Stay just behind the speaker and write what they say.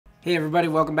Hey everybody,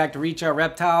 welcome back to Reach Out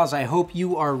Reptiles. I hope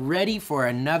you are ready for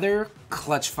another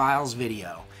Clutch Files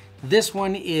video. This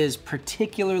one is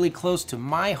particularly close to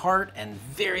my heart and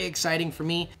very exciting for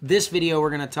me. This video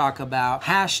we're gonna talk about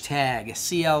hashtag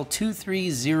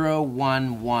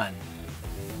CL23011.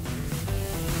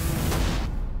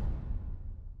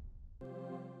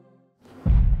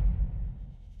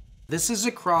 This is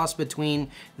a cross between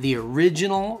the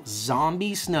original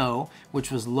zombie snow,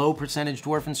 which was low percentage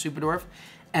dwarf and super dwarf,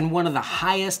 and one of the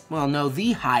highest, well no,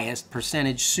 the highest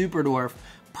percentage super dwarf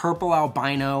purple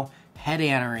albino het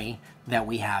anery that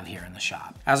we have here in the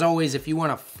shop. As always, if you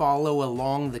want to follow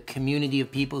along the community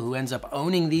of people who ends up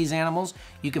owning these animals,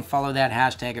 you can follow that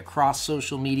hashtag across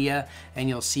social media and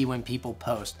you'll see when people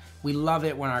post. We love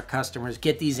it when our customers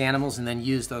get these animals and then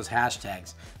use those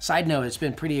hashtags. Side note, it's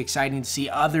been pretty exciting to see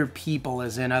other people,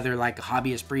 as in other like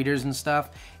hobbyist breeders and stuff,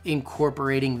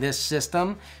 incorporating this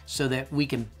system so that we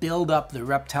can build up the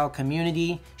reptile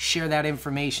community, share that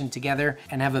information together,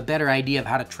 and have a better idea of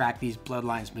how to track these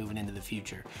bloodlines moving into the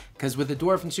future. Because with the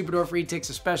dwarf and super dwarf retics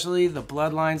especially, the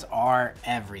bloodlines are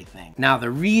everything. Now,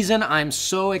 the reason I'm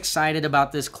so excited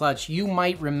about this clutch, you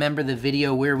might remember the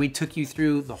video where we took you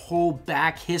through the whole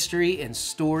back history and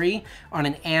story on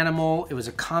an animal. It was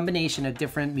a combination of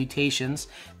different mutations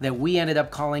that we ended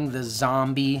up calling the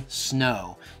zombie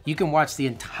snow. You can watch the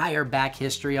entire back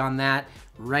history on that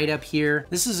right up here.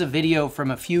 This is a video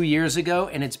from a few years ago,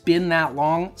 and it's been that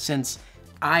long since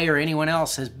I or anyone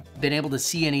else has been able to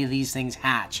see any of these things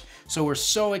hatch. So we're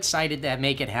so excited to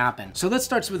make it happen. So let's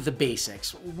start with the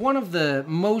basics. One of the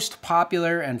most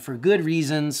popular, and for good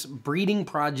reasons, breeding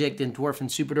project in dwarf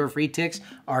and super dwarf retics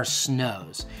are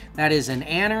snows. That is an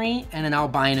anery and an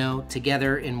albino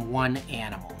together in one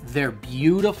animal. They're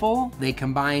beautiful. They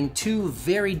combine two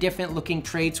very different looking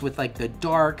traits with like the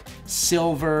dark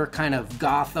silver kind of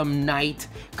Gotham Knight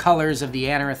colors of the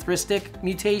anerythristic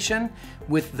mutation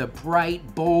with the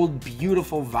bright, bold,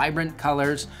 beautiful, vibrant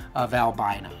colors of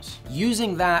albinos.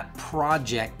 Using that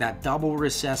project, that double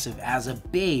recessive as a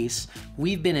base,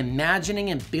 we've been imagining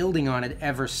and building on it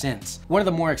ever since. One of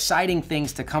the more exciting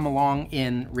things to come along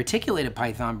in reticulated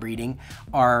python breeding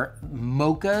are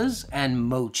mochas and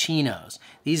mochinos.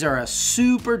 These are a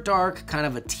super dark, kind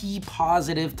of a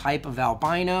T-positive type of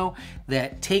albino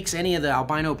that takes any of the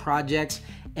albino projects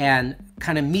and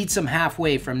kind of meets them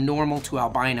halfway from normal to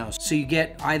albinos. So you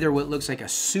get either what looks like a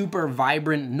super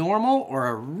vibrant normal or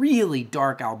a really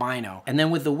dark albino. And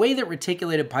then with the way that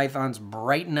reticulated pythons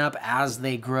brighten up as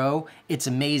they grow, it's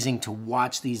amazing to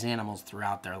watch these animals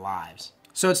throughout their lives.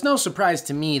 So it's no surprise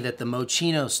to me that the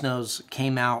mochino snows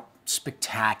came out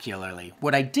spectacularly.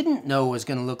 What I didn't know was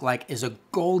gonna look like is a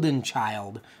golden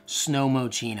child snow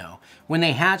mochino. When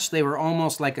they hatched, they were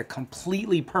almost like a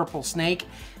completely purple snake.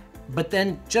 But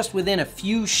then just within a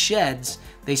few sheds,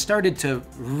 they started to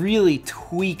really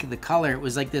tweak the color. It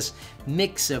was like this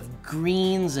mix of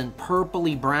greens and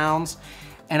purpley browns.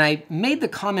 And I made the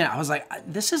comment, I was like,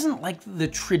 this isn't like the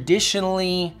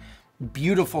traditionally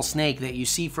beautiful snake that you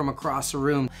see from across the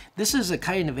room. This is a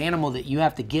kind of animal that you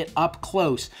have to get up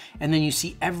close and then you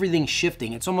see everything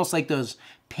shifting. It's almost like those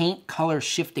paint color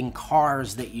shifting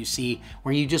cars that you see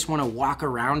where you just want to walk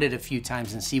around it a few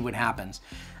times and see what happens.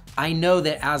 I know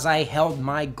that as I held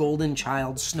my golden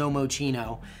child snow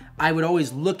mochino, I would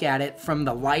always look at it from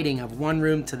the lighting of one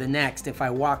room to the next if I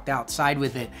walked outside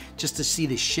with it, just to see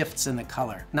the shifts in the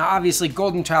color. Now obviously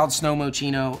golden child snow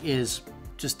mochino is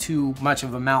just too much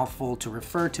of a mouthful to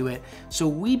refer to it, so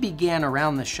we began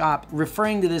around the shop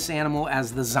referring to this animal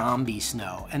as the zombie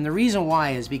snow. And the reason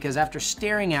why is because after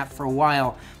staring at it for a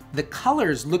while, the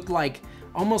colors looked like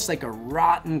almost like a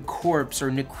rotten corpse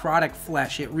or necrotic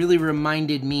flesh. It really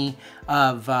reminded me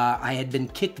of I had been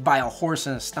kicked by a horse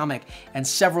in the stomach, and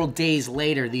several days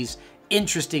later these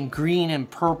interesting green and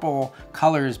purple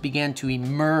colors began to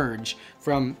emerge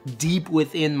from deep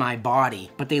within my body,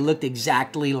 but they looked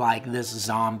exactly like this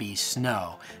zombie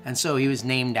snow. And so he was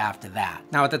named after that.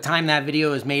 Now at the time that video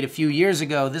was made a few years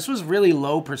ago, this was really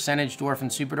low percentage dwarf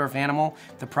and super dwarf animal.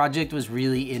 The project was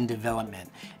really in development.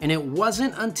 And it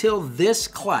wasn't until this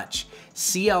clutch,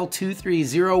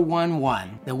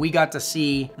 CL23011, that we got to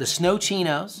see the snow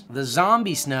chinos, the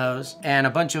zombie snows, and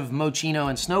a bunch of mochino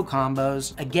and snow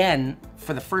combos, again,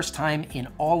 for the first time in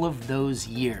all of those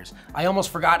years. I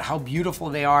almost forgot how beautiful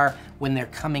they are when they're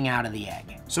coming out of the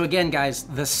egg. So again, guys,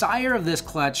 the sire of this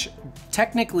clutch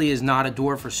technically is not a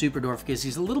dwarf or super dwarf because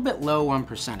he's a little bit low on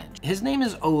percentage. His name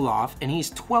is Olaf, and he's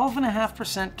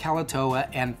 12.5% Kalatoa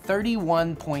and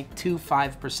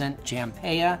 31.25%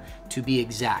 Jampea to be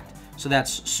exact. So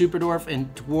that's super dwarf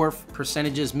and dwarf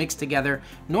percentages mixed together.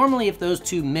 Normally, if those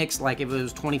two mix, like if it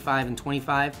was 25 and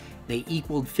 25, they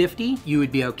equaled 50, you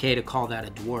would be okay to call that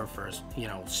a dwarf or, you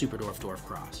know, super dwarf dwarf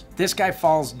cross. This guy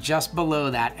falls just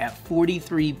below that at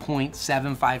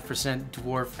 43.75%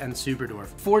 dwarf and super dwarf.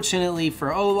 Fortunately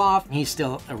for Olaf, he's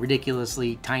still a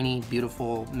ridiculously tiny,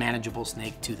 beautiful, manageable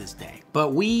snake to this day.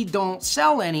 But we don't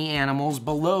sell any animals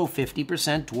below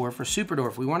 50% dwarf or super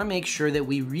dwarf. We want to make sure that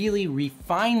we really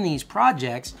refine these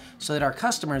projects so that our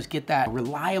customers get that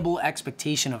reliable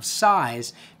expectation of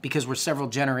size, because we're several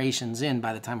generations in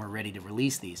by the time we're ready to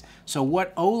release these. So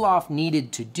what Olaf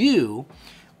needed to do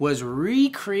was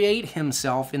recreate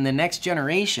himself in the next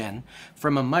generation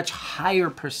from a much higher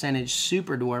percentage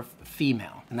super dwarf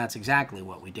female. And that's exactly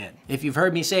what we did. If you've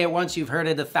heard me say it once, you've heard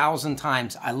it 1,000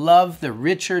 times. I love the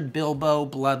Richard Bilbo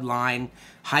bloodline,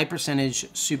 high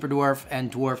percentage super dwarf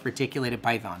and dwarf reticulated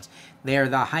pythons. They're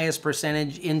the highest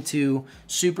percentage into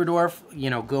super dwarf, you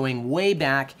know, going way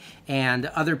back, and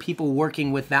other people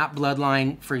working with that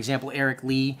bloodline, for example, Eric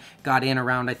Lee got in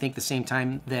around, I think, the same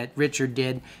time that Richard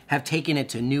did, have taken it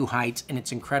to new heights, and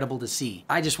it's incredible to see.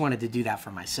 I just wanted to do that for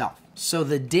myself. So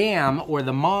the dam, or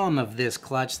the mom of this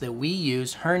clutch that we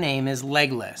use, her name is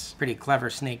Legless. Pretty clever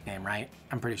snake name, right?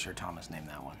 I'm pretty sure Thomas named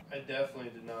that one. I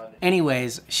definitely did not.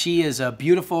 Anyways, she is a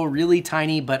beautiful, really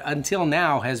tiny, but until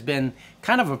now has been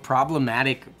kind of a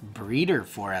problematic breeder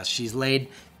for us. She's laid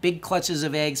big clutches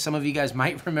of eggs. Some of you guys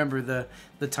might remember the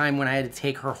time when I had to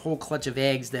take her whole clutch of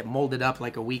eggs that molded up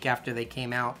like a week after they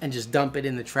came out and just dump it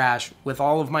in the trash with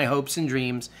all of my hopes and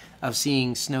dreams of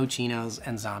seeing snow chinos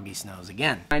and zombie snows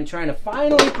again. I'm trying to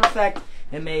finally perfect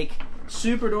and make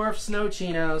super dwarf snow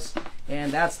chinos,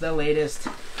 and that's the latest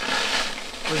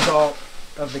result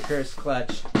of the cursed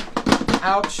clutch.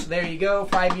 Ouch, there you go.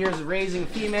 5 years of raising a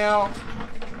female,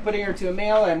 putting her to a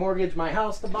male I mortgaged my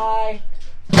house to buy,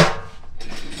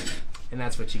 and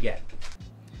that's what you get.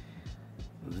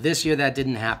 This year that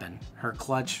didn't happen. Her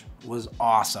clutch was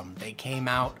awesome. They came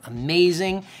out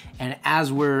amazing, and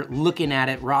as we're looking at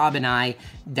it, Rob and I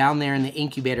down there in the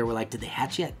incubator were like, did they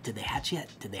hatch yet? Did they hatch yet?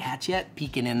 Did they hatch yet?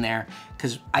 Peeking in there,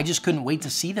 because I just couldn't wait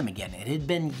to see them again. It had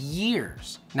been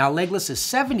years. Now Legless is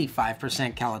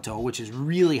 75% Calato, which is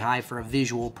really high for a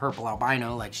visual purple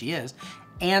albino like she is,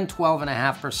 and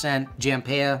 12.5%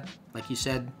 Jampea, like you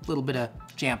said, a little bit of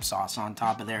jamp sauce on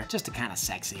top of there, just to kind of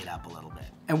sexy it up a little bit.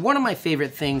 And one of my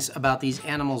favorite things about these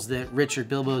animals that Richard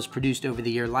Bilbo has produced over the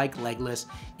year, like Legless,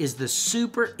 is the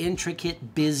super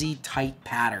intricate, busy, tight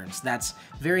patterns. That's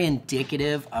very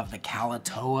indicative of the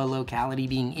Kalatoa locality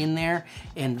being in there.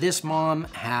 And this mom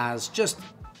has just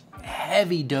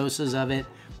heavy doses of it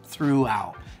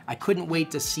throughout. I couldn't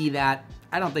wait to see that.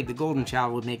 I don't think the golden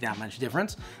child would make that much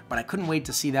difference, but I couldn't wait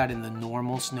to see that in the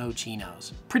normal snow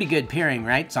chinos. Pretty good pairing,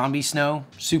 right? Zombie snow,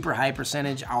 super high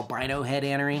percentage albino head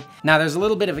anery. Now there's a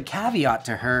little bit of a caveat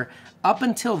to her. Up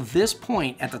until this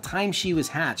point, at the time she was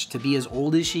hatched, to be as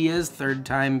old as she is, third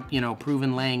time, you know,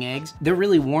 proven laying eggs, there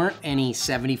really weren't any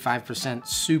 75%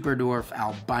 super dwarf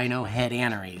albino head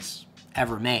aneries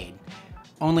ever made.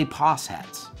 Only pos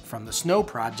heads from the snow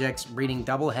projects breeding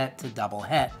double het to double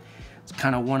het. It's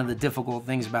kind of one of the difficult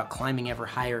things about climbing ever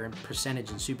higher in percentage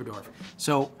in super dwarf.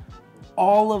 So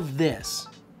all of this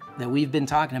that we've been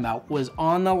talking about was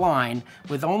on the line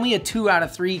with only a 2 out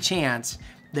of 3 chance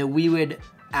that we would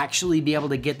actually be able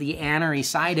to get the anery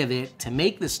side of it to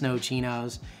make the snow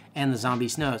chinos and the zombie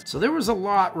snows. So there was a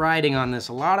lot riding on this,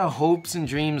 a lot of hopes and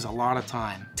dreams, a lot of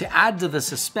time. To add to the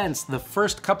suspense, the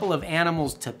first couple of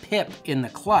animals to pip in the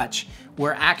clutch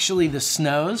were actually the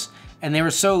snows, and they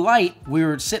were so light, we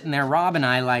were sitting there, Rob and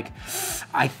I, like,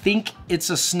 I think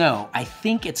it's a snow. I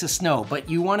think it's a snow, but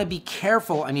you wanna be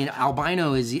careful. I mean,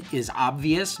 albino is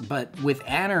obvious, but with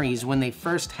aneries, when they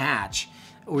first hatch,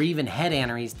 or even head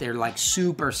aneries, they're like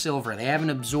super silver. They haven't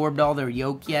absorbed all their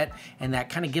yolk yet, and that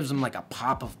kind of gives them like a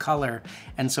pop of color.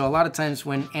 And so a lot of times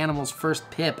when animals first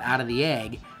pip out of the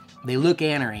egg, they look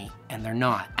anery, and they're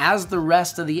not. As the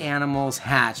rest of the animals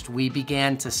hatched, we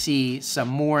began to see some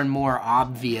more and more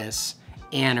obvious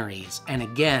aneries. And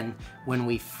again, when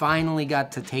we finally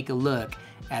got to take a look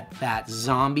at that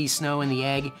zombie snow in the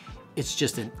egg, it's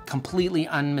just a completely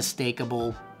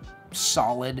unmistakable,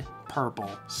 solid purple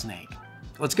snake.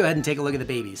 Let's go ahead and take a look at the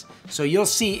babies. So you'll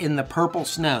see in the purple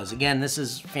snows, again, this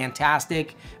is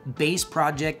fantastic base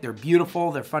project. They're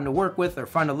beautiful, they're fun to work with, they're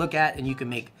fun to look at, and you can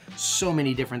make so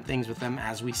many different things with them,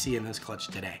 as we see in this clutch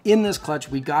today. In this clutch,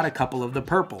 we got a couple of the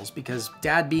purples, because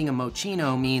Dad being a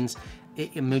Mochino means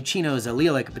Mochino is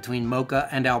allelic between Mocha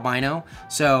and albino.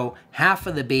 So half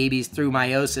of the babies through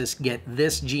meiosis get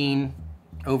this gene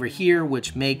over here,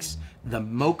 which makes the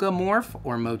mocha morph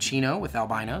or mochino with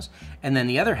albinos, and then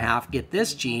the other half get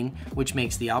this gene, which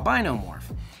makes the albino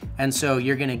morph. And so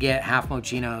you're gonna get half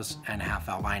mochinos and half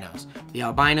albinos. The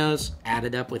albinos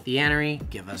added up with the anery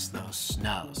give us those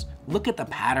snows. Look at the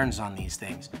patterns on these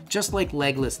things, just like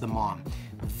Legless the mom.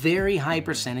 Very high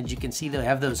percentage. You can see they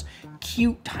have those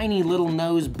cute, tiny little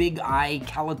nose, big eye,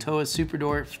 Calatoa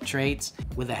superdwarf traits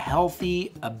with a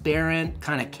healthy, aberrant,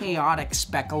 kind of chaotic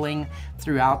speckling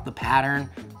throughout the pattern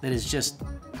that is just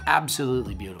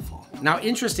absolutely beautiful. Now,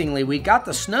 interestingly, we got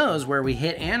the snows where we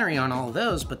hit anery on all of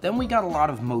those, but then we got a lot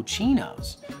of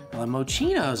mochinos. Now, the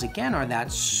mochinos, again, are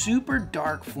that super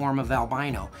dark form of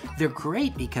albino. They're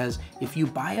great because if you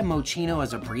buy a mochino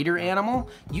as a breeder animal,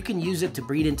 you can use it to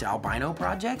breed into albino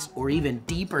projects or even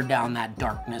deeper down that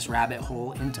darkness rabbit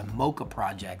hole into mocha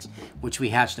projects, which we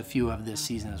hatched a few of this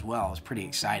season as well. It's pretty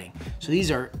exciting. So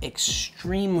these are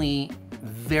extremely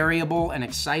variable and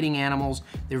exciting animals.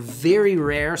 They're very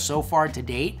rare so far to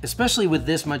date, especially with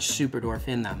this much superdwarf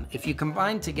in them. If you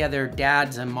combine together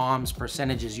dad's and mom's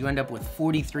percentages, you end up with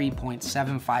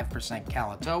 43.75%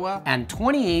 Calatoa and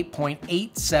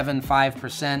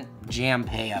 28.875%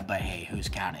 Jampea, but hey, who's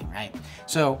counting, right?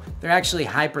 So they're actually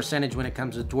high percentage when it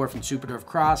comes to dwarf and superdwarf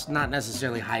cross, not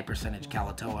necessarily high percentage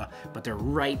Calatoa, but they're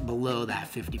right below that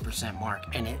 50% mark,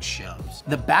 and it shows.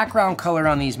 The background color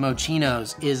on these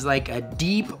mochinos is like a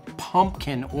deep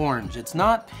pumpkin orange. It's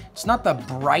not the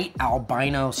bright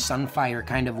albino sunfire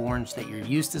kind of orange that you're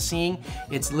used to seeing.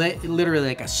 It's literally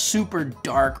like a super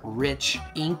dark, rich,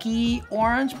 inky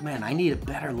orange. Man, I need a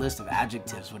better list of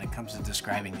adjectives when it comes to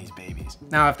describing these babies.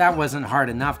 Now, if that wasn't hard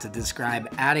enough to describe,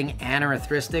 adding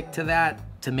anerythristic to that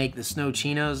to make the snow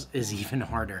chinos is even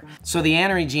harder. So the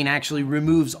anery gene actually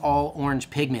removes all orange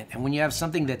pigment. And when you have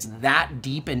something that's that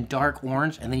deep and dark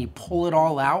orange and then you pull it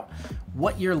all out,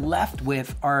 what you're left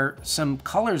with are some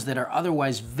colors that are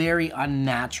otherwise very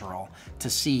unnatural to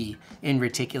see in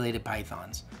reticulated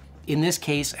pythons. In this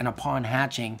case, and upon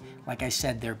hatching, like I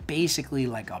said, they're basically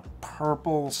like a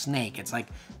purple snake. It's like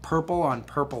purple on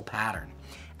purple pattern.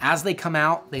 As they come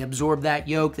out, they absorb that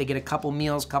yolk, they get a couple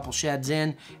meals, couple sheds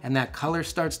in, and that color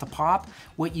starts to pop.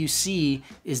 What you see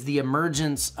is the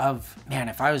emergence of, man,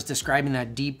 if I was describing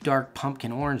that deep, dark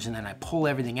pumpkin orange and then I pull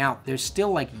everything out, there's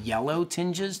still like yellow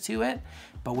tinges to it,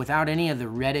 but without any of the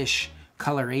reddish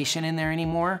coloration in there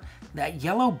anymore. That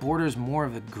yellow borders more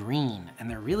of a green, and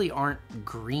there really aren't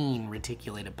green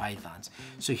reticulated pythons.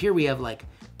 So here we have like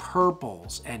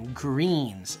purples and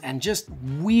greens and just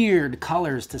weird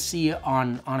colors to see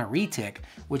on a retic,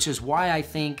 which is why I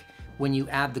think when you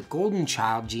add the golden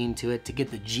child gene to it to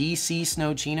get the GC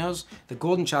snow chinos, the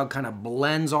golden child kind of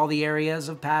blends all the areas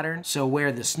of pattern. So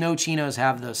where the snow chinos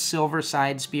have the silver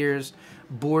side spears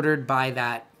bordered by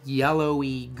that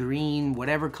yellowy green,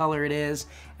 whatever color it is,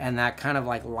 and that kind of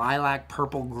like lilac,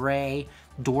 purple, gray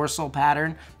dorsal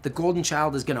pattern, the golden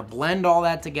child is gonna blend all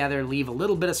that together, leave a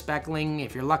little bit of speckling,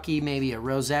 if you're lucky, maybe a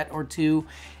rosette or two,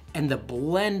 and the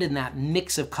blend in that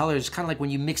mix of colors is kind of like when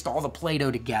you mixed all the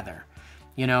Play-Doh together,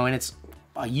 you know, and it's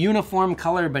a uniform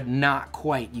color, but not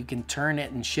quite. You can turn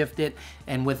it and shift it,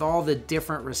 and with all the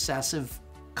different recessive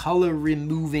color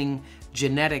removing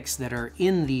genetics that are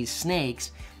in these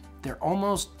snakes, they're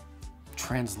almost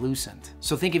translucent.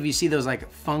 So think if you see those like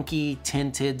funky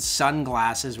tinted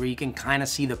sunglasses where you can kind of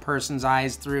see the person's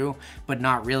eyes through, but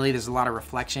not really, there's a lot of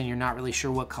reflection, you're not really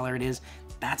sure what color it is.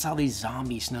 That's how these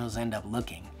zombie snows end up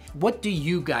looking. What do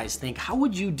you guys think? How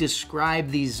would you describe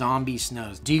these zombie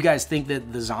snows? Do you guys think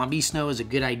that the zombie snow is a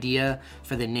good idea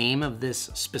for the name of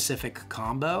this specific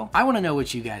combo? I want to know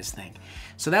what you guys think.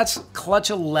 So that's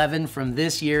clutch 11 from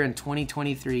this year in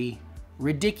 2023.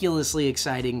 Ridiculously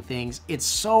exciting things. It's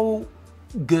so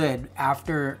good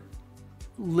after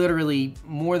literally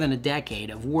more than a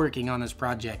decade of working on this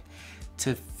project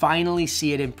to finally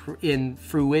see it in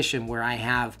fruition, where I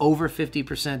have over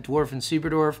 50% dwarf and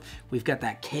superdwarf. We've got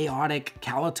that chaotic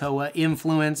Calatoa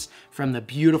influence from the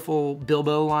beautiful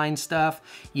Bilbo line stuff,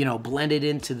 you know, blended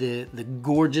into the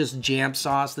gorgeous Jamp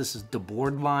sauce. This is the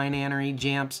board line anery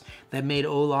Jamps that made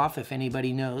Olaf. If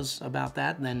anybody knows about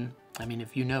that, then I mean,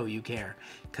 if you know, you care,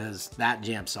 because that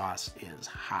Jamp sauce is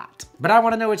hot. But I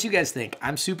want to know what you guys think.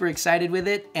 I'm super excited with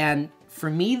it, and for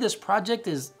me, this project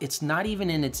it's not even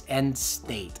in its end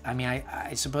state. I mean,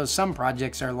 I suppose some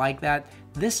projects are like that.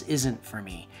 This isn't for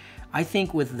me. I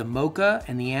think with the mocha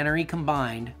and the anery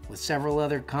combined, with several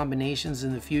other combinations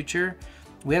in the future,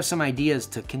 we have some ideas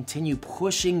to continue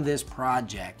pushing this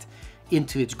project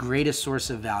into its greatest source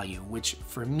of value, which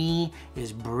for me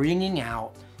is bringing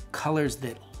out colors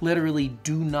that literally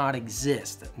do not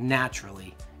exist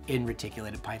naturally in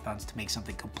reticulated pythons to make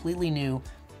something completely new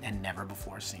and never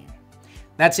before seen.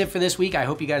 That's it for this week. I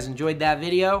hope you guys enjoyed that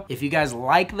video. If you guys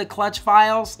like the clutch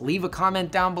files, leave a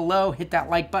comment down below, hit that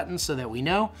like button so that we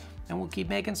know, and we'll keep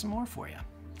making some more for you.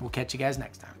 We'll catch you guys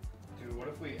next time. Dude, what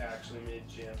if we actually made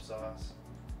jam sauce?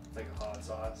 Like a hot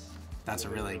sauce? That's a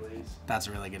really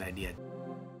good idea.